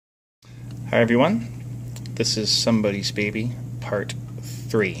Hi everyone, this is Somebody's Baby, part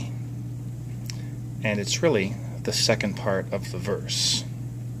 3, and it's really the second part of the verse.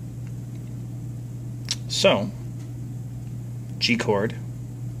 So, G chord,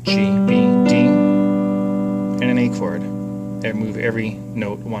 G, B, D, and an A chord, and move every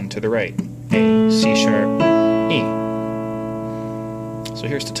note one to the right, A, C sharp, E. So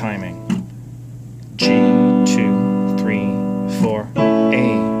here's the timing, G, 2, 3, 4,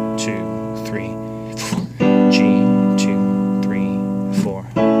 A, 2, 3, 4, G, 2, 3, 4,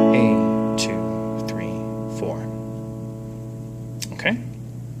 A, 2, 3, 4. Okay?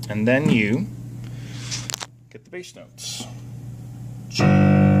 And then you get the bass notes. G, 2,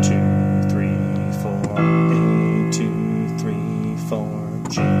 3, 4, A, 2, 3, 4,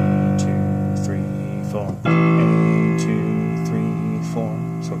 G, 2, 3, 4, A, 2, 3,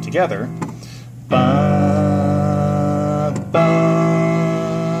 4. So together, ba, ba,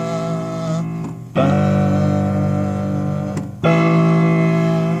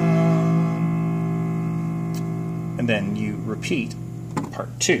 and then you repeat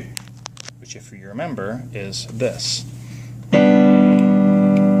part 2, which, if you remember, is this.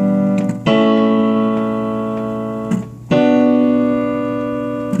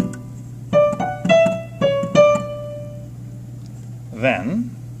 Then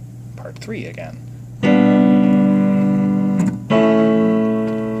part 3 again.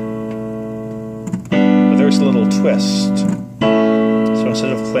 But there's a little twist. So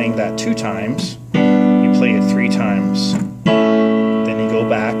instead of playing that 2 times, you play it 3 times. Then you go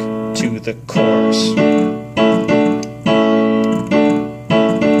back to the chorus.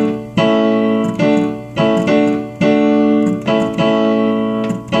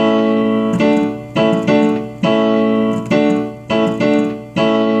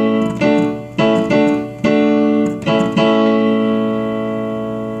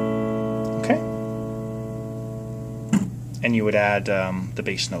 Okay? And you would add the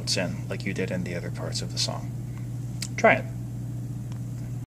bass notes in, like you did in the other parts of the song. Try it.